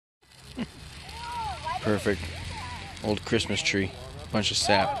Perfect. Old Christmas tree. Bunch of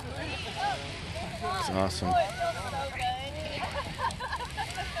sap. It's awesome.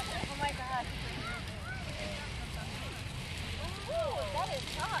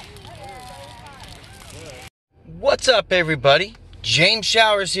 What's up, everybody? James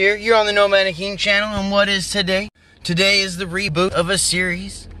Showers here. You're on the Nomadic King channel, and what is today? Today is the reboot of a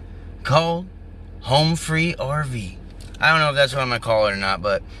series called Home Free RV. I don't know if that's what I'm gonna call it or not,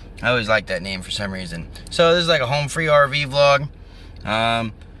 but I always like that name for some reason. So this is like a home free RV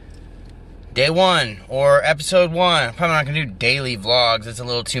vlog. Day one or episode one. I'm probably not gonna do daily vlogs. It's a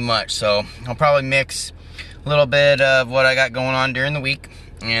little too much. So I'll probably mix a little bit of what I got going on during the week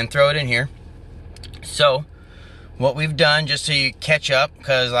and throw it in here. So what we've done, just so you catch up,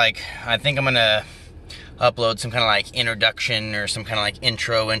 because like I think I'm gonna upload some kind of like introduction or some kind of like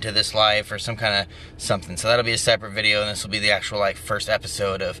intro into this life or some kind of something. So that'll be a separate video, and this will be the actual like first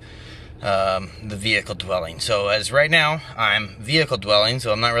episode of the vehicle dwelling. So as right now, I'm vehicle dwelling,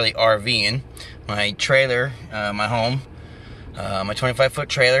 so I'm not really RVing. My trailer, my home, my 25-foot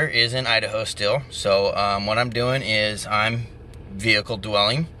trailer is in Idaho still. So what I'm doing is I'm vehicle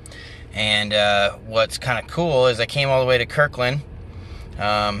dwelling. And what's kind of cool is I came all the way to Kirkland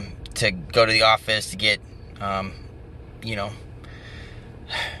to go to the office to get, you know,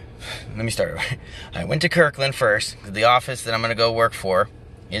 let me start over. I went to Kirkland first. The office that I'm going to go work for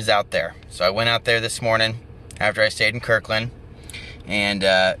is out there. So I went out there this morning after I stayed in Kirkland. And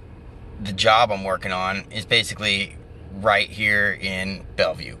the job I'm working on is basically right here in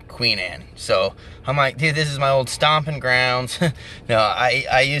Bellevue, Queen Anne. So I'm like, dude, this is my old stomping grounds. No,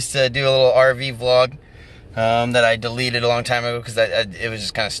 I used to do a little RV vlog that I deleted a long time ago because it was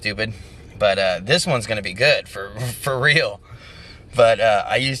just kind of stupid. But this one's gonna be good for real. But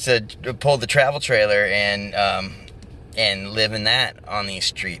I used to pull the travel trailer and live in that on these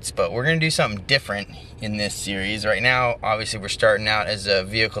streets. But we're gonna do something different in this series. Right now, obviously, we're starting out as a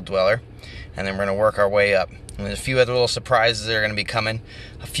vehicle dweller, and then we're gonna work our way up. And there's a few other little surprises that are going to be coming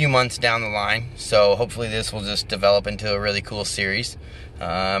a few months down the line. So hopefully this will just develop into a really cool series.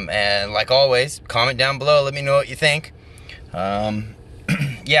 And like always, comment down below. Let me know what you think.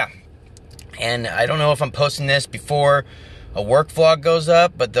 Yeah. And I don't know if I'm posting this before a work vlog goes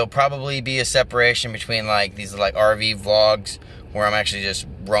up, but there'll probably be a separation between like these like RV vlogs where I'm actually just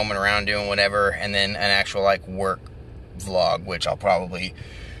roaming around doing whatever, and then an actual like work vlog, which I'll probably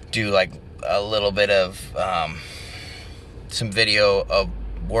do like a little bit of some video of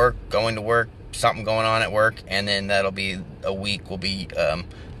work, going to work, something going on at work, and then that'll be a week will be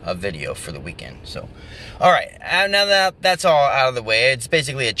a video for the weekend. So alright, now that that's all out of the way, it's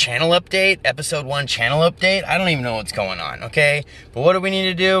basically a channel update, episode 1 channel update. I don't even know what's going on, okay? But what do we need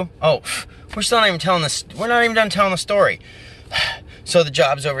to do? Oh, we're still not even telling this, we're not even done telling the story. So the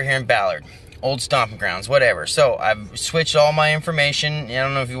job's over here in Ballard, old stomping grounds, whatever. So I've switched all my information. I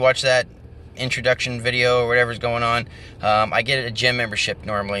don't know if you watched that introduction video or whatever's going on. I get a gym membership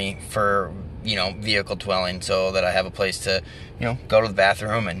normally for, you know, vehicle dwelling, so that I have a place to, you know, go to the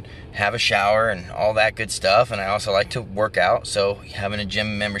bathroom and have a shower and all that good stuff. And I also like to work out, so having a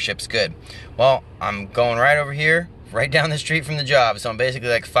gym membership's good. Well, I'm going right over here, right down the street from the job, so I'm basically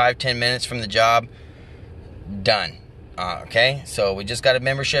like 5-10 minutes from the job. Done. Okay, so we just got a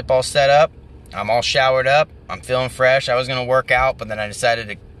membership all set up. I'm all showered up. I'm feeling fresh. I was gonna work out, but then I decided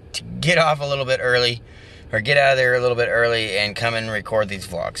to get off a little bit early, or get out of there a little bit early and come and record these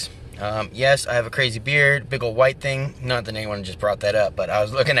vlogs. Yes, I have a crazy beard, big old white thing. Not that anyone just brought that up, but I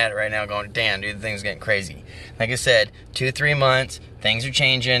was looking at it right now going, damn, dude, the thing's getting crazy. Like I said, 2-3 months, things are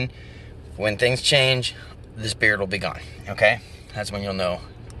changing. When things change, this beard will be gone, okay? That's when you'll know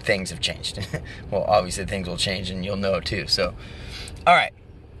things have changed. Well, obviously things will change and you'll know it too, so. All right,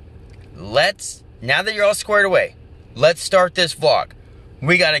 now that you're all squared away, let's start this vlog.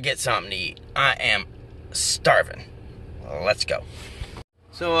 We gotta get something to eat. I am starving. Let's go.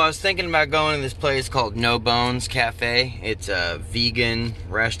 So I was thinking about going to this place called No Bones Cafe. It's a vegan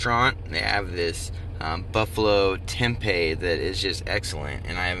restaurant. They have this buffalo tempeh that is just excellent,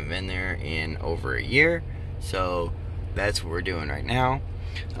 and I haven't been there in over a year, so that's what we're doing right now.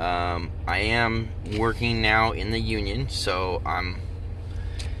 I am working now in the union, so I'm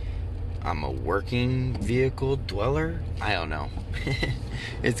a working vehicle dweller. I don't know.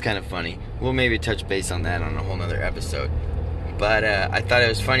 It's kind of funny. We'll maybe touch base on that on a whole nother episode. But I thought it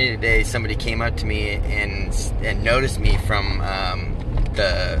was funny today. Somebody came up to me and noticed me from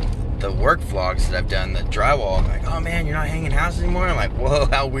the work vlogs that I've done, the drywall. I'm like, oh man, you're not hanging houses anymore? I'm like, whoa,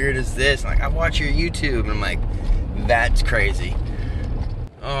 how weird is this? I'm like, I watch your YouTube. And I'm like, that's crazy.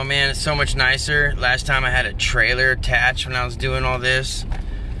 Oh man, it's so much nicer. Last time I had a trailer attached when I was doing all this.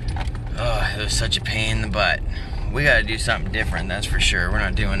 Oh, it was such a pain in the butt. We gotta do something different, that's for sure. We're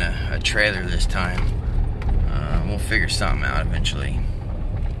not doing a trailer this time. We'll figure something out eventually.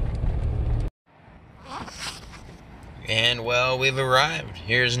 And well, we've arrived.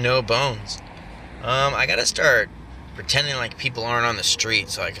 Here's No Bones. I gotta start pretending like people aren't on the street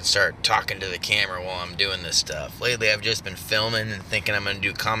so I can start talking to the camera while I'm doing this stuff. Lately I've just been filming and thinking I'm gonna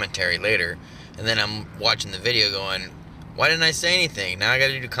do commentary later, and then I'm watching the video going, why didn't I say anything? Now I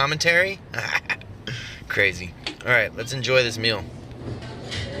gotta do commentary? Crazy. Alright, let's enjoy this meal.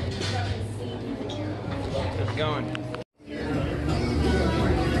 How's it going?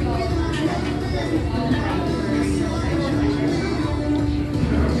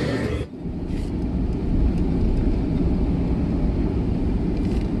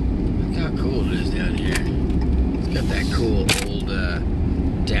 Look how cool it is down here. It's got that cool old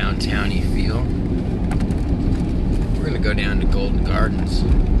downtowny feel. We're gonna go down to Golden Gardens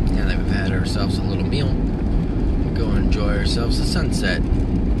now that we've had ourselves a little meal. We'll go enjoy ourselves a sunset,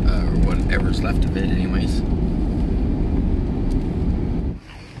 or whatever's left of it anyways.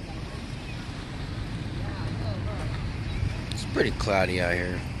 It's pretty cloudy out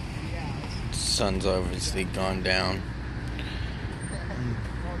here. The sun's obviously gone down.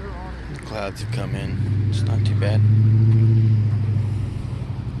 The clouds have come in. It's not too bad.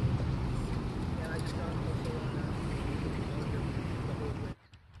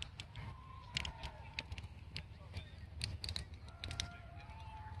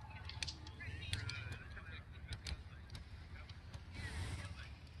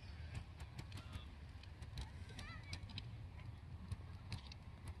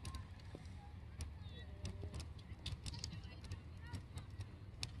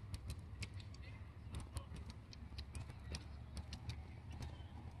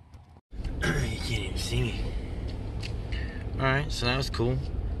 You can't even see me. Alright, so that was cool.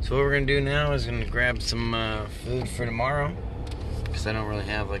 So what we're going to do now is going to grab some food for tomorrow. Because I don't really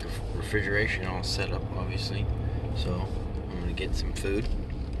have like a refrigeration all set up, obviously. So I'm going to get some food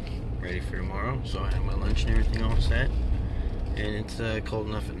ready for tomorrow. So I have my lunch and everything all set. And it's cold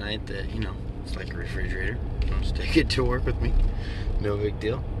enough at night that, you know, it's like a refrigerator. I'll just take it to work with me. No big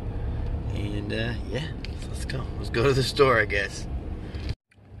deal. And yeah, so let's go. Let's go to the store, I guess.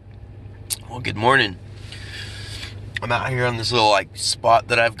 Well, good morning. I'm out here on this little like spot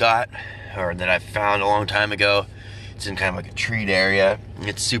that I've got, or that I found a long time ago. It's in kind of like a treed area.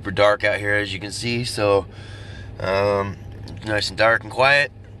 It's super dark out here, as you can see, so nice and dark and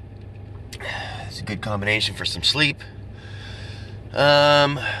quiet. It's a good combination for some sleep.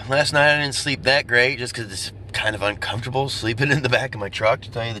 Last night I didn't sleep that great just because it's kind of uncomfortable sleeping in the back of my truck, to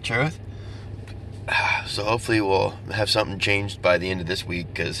tell you the truth. So hopefully we'll have something changed by the end of this week,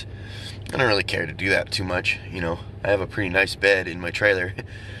 because I don't really care to do that too much. You know, I have a pretty nice bed in my trailer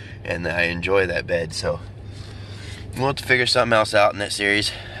and I enjoy that bed, so we'll have to figure something else out in that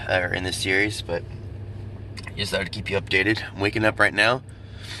series, or in this series. But just thought I'd keep you updated. I'm waking up right now.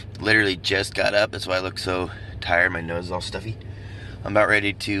 Literally just got up, that's why I look so tired. My nose is all stuffy. I'm about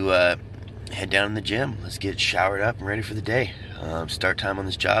ready to head down in the gym. Let's get showered up and ready for the day. Start time on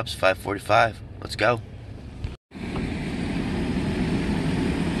this job's 5:45. Let's go.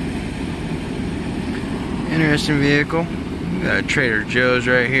 Interesting vehicle. We got a Trader Joe's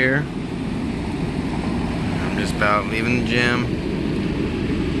right here. I'm just about leaving the gym.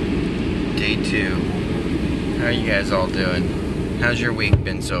 Day 2. How are you guys all doing? How's your week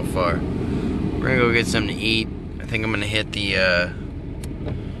been so far? We're gonna go get something to eat. I think I'm gonna hit the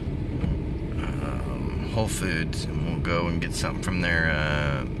Whole Foods, and we'll go and get something from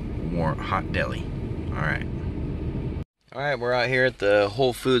their hot deli. Alright, we're out here at the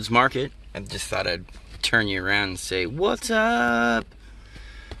Whole Foods market. I just thought I'd turn you around and say, what's up?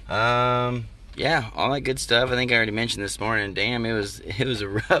 Yeah, all that good stuff. I think I already mentioned this morning. Damn, it was a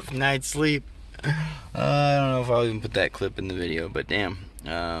rough night's sleep. I don't know if I'll even put that clip in the video, but damn,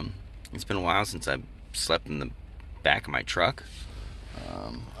 it's been a while since I slept in the back of my truck.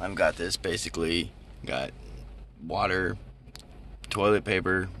 I've got this, basically got water, toilet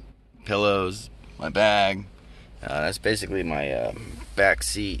paper, pillows, my bag. That's basically my back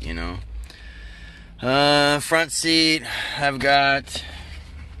seat, you know. Front seat, I've got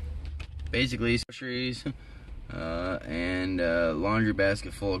basically groceries and a laundry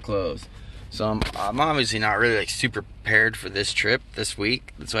basket full of clothes. So I'm obviously not really like super prepared for this trip this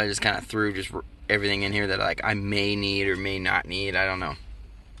week. That's why I just kind of threw just everything in here that like I may need or may not need. I don't know.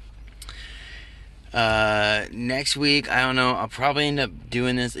 Next week, I don't know, I'll probably end up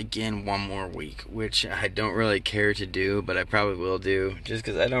doing this again one more week, which I don't really care to do, but I probably will do, just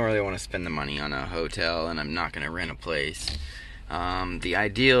because I don't really want to spend the money on a hotel, and I'm not going to rent a place. The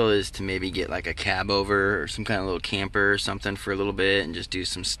ideal is to maybe get like a cab over or some kind of little camper or something for a little bit and just do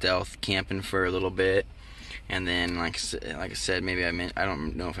some stealth camping for a little bit. And then, like I said, maybe I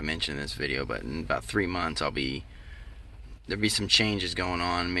don't know if I mentioned in this video, but in about 3 months there'll be some changes going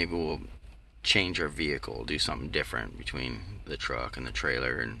on. Maybe we'll change our vehicle, do something different between the truck and the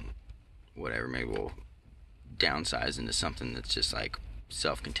trailer and whatever. Maybe we'll downsize into something that's just like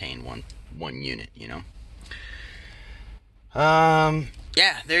self-contained one unit, you know.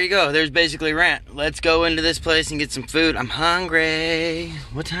 Yeah, there you go. There's basically a rant. Let's go into this place and get some food. I'm hungry.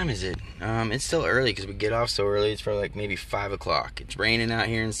 What time is it? It's still early because we get off so early. It's probably like maybe 5 o'clock. It's raining out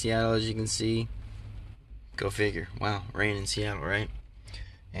here in Seattle, as you can see. Go figure. Wow, rain in Seattle, right?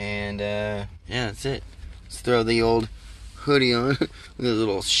 And, yeah, that's it. Let's throw the old hoodie on. Look at the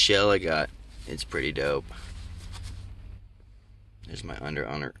little shell I got. It's pretty dope. There's my Under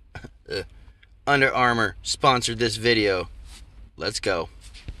Armour sponsored this video. Let's go.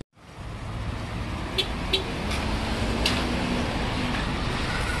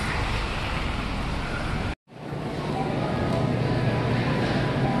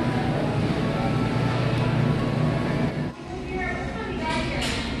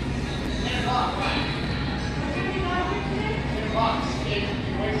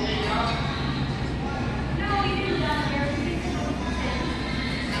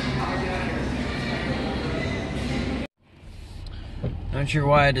 Not sure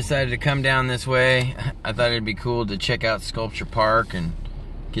why I decided to come down this way. I thought it'd be cool to check out Sculpture Park and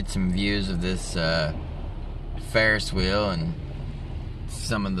get some views of this Ferris wheel and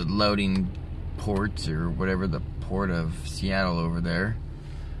some of the loading ports, or whatever, the port of Seattle over there.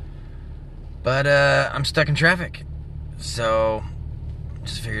 But I'm stuck in traffic, so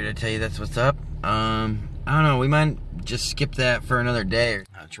just figured I'd tell you that's what's up. I don't know, we might just skip that for another day.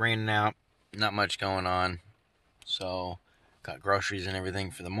 It's raining out, not much going on, so got groceries and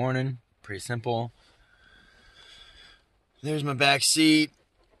everything for the morning. Pretty simple. There's my back seat.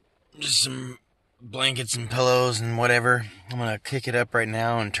 Just some blankets and pillows and whatever. I'm gonna kick it up right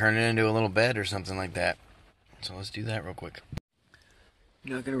now and turn it into a little bed or something like that. So let's do that real quick.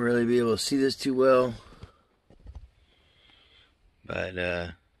 You're not gonna really be able to see this too well, but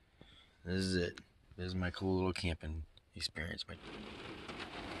this is it. This is my cool little camping experience.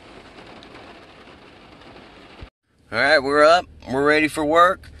 Alright, we're up. We're ready for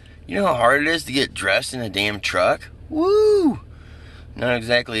work. You know how hard it is to get dressed in a damn truck? Woo! Not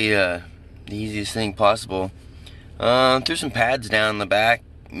exactly the easiest thing possible. Threw some pads down in the back,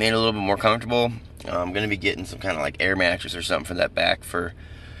 made it a little bit more comfortable. I'm going to be getting some kind of like air mattress or something for that back for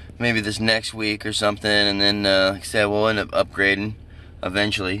maybe this next week or something. And then, like I said, we'll end up upgrading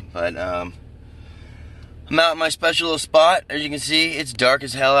eventually. But I'm out in my special little spot. As you can see, it's dark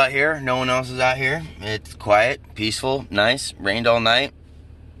as hell out here. No one else is out here. It's quiet, peaceful, nice. Rained all night.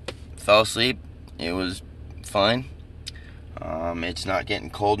 Fell asleep. It was fine. It's not getting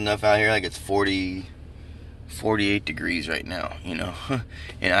cold enough out here. Like it's 48 degrees right now, you know.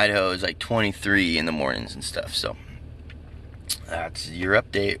 In Idaho, it's like 23 in the mornings and stuff. So that's your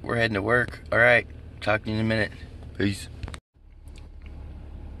update. We're heading to work. All right. Talk to you in a minute. Peace.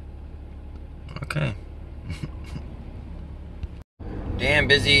 Okay. Damn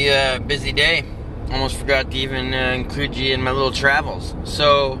busy day. Almost forgot to even include you in my little travels.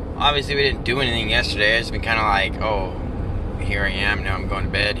 So obviously we didn't do anything yesterday. It's been kind of like, oh, here I am, now I'm going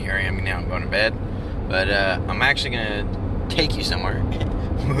to bed. Here I am, now I'm going to bed. But I'm actually gonna take you somewhere.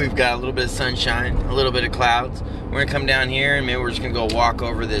 We've got a little bit of sunshine, a little bit of clouds. We're gonna come down here and maybe we're just gonna go walk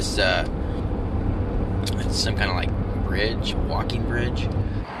over this. It's some kind of like bridge, walking bridge.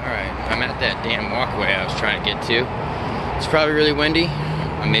 All right, I'm at that damn walkway I was trying to get to. It's probably really windy.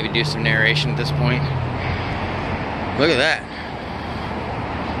 I'll maybe do some narration at this point. Look at that.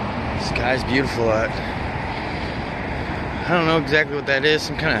 The sky's beautiful out. I don't know exactly what that is.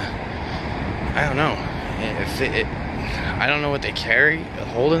 Some kind of, I don't know. I don't know what they carry,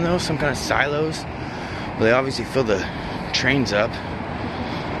 holding those. Some kind of silos. Well, they obviously fill the trains up.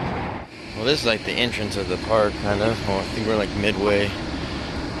 Well, this is like the entrance of the park, kind of. Well, I think we're like midway.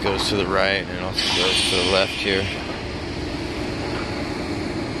 It goes to the right and also goes to the left here.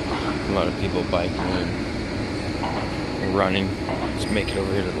 A lot of people biking and running. Just make it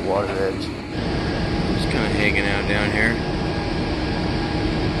over here to the water edge. Just kind of hanging out down here.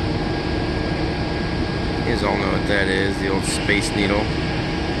 You guys all know what that is, the old Space Needle.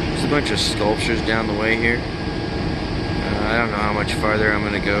 There's a bunch of sculptures down the way here. I don't know how much farther I'm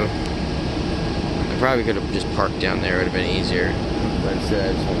going to go. I probably could have just parked down there, it would have been easier. But instead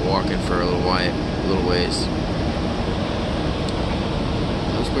I just went walking for a little ways.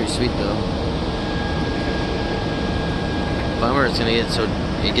 That was pretty sweet though. Bummer it's gonna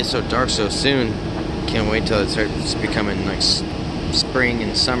it gets so dark so soon. Can't wait till it starts becoming like spring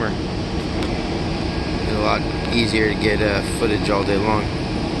and summer. It's a lot easier to get footage all day long.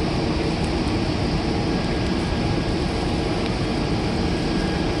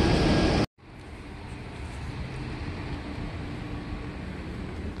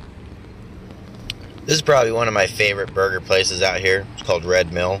 This is probably one of my favorite burger places out here. It's called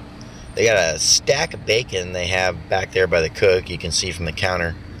Red Mill. They got a stack of bacon they have back there by the cook. You can see from the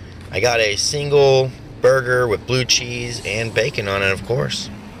counter. I got a single burger with blue cheese and bacon on it, of course.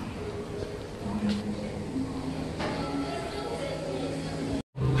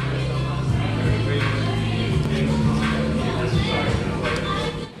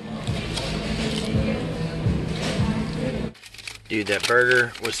 Dude, that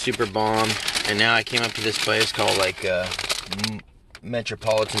burger was super bomb. And now I came up to this place called like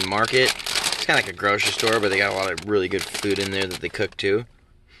Metropolitan Market. It's kind of like a grocery store, but they got a lot of really good food in there that they cook too.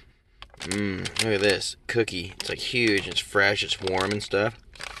 Look at this cookie. It's like huge. It's fresh. It's warm and stuff.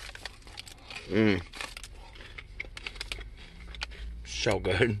 So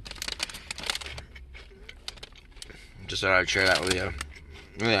good. Just thought I'd share that with you.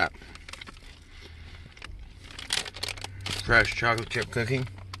 Look at that. Fresh chocolate chip cookie.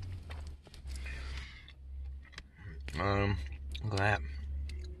 Look at that.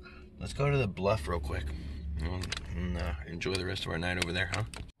 Let's go to the bluff real quick and enjoy the rest of our night over there, huh?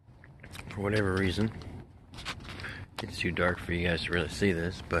 For whatever reason, it's too dark for you guys to really see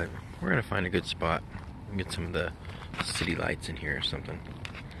this, but we're gonna find a good spot and get some of the city lights in here or something.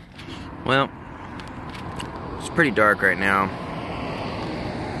 Well, it's pretty dark right now.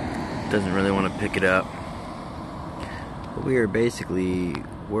 Doesn't really want to pick it up. But we're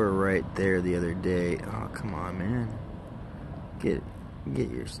right there the other day. Oh, come on, man. Get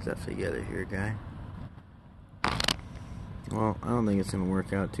your stuff together here, guy. Well, I don't think it's gonna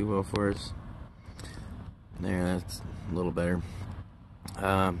work out too well for us. There, that's a little better.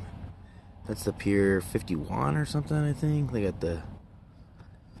 That's the Pier 51 or something, I think. They got the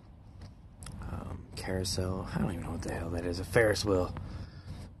carousel. I don't even know what the hell that is. A Ferris wheel.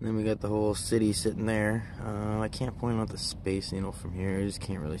 And then we got the whole city sitting there. I can't point out the Space Needle from here. I just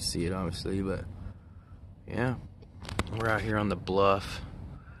can't really see it, obviously, but yeah. We're out here on the bluff.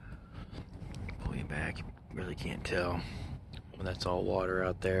 Pull you back. You really can't tell. Well, that's all water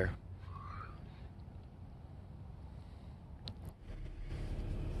out there.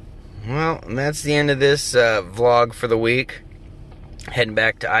 Well, and that's the end of this vlog for the week. Heading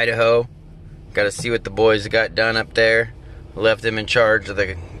back to Idaho. Got to see what the boys got done up there. Left them in charge of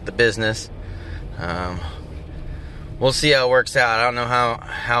the business. We'll see how it works out. I don't know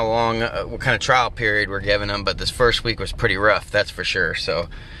how long, what kind of trial period we're giving them, but this first week was pretty rough, that's for sure. So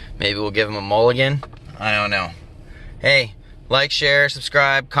maybe we'll give them a mulligan. I don't know. Hey, like, share,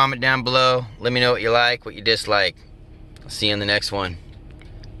 subscribe, comment down below. Let me know what you like, what you dislike. I'll see you in the next one.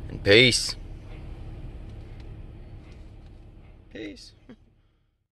 And peace. Peace.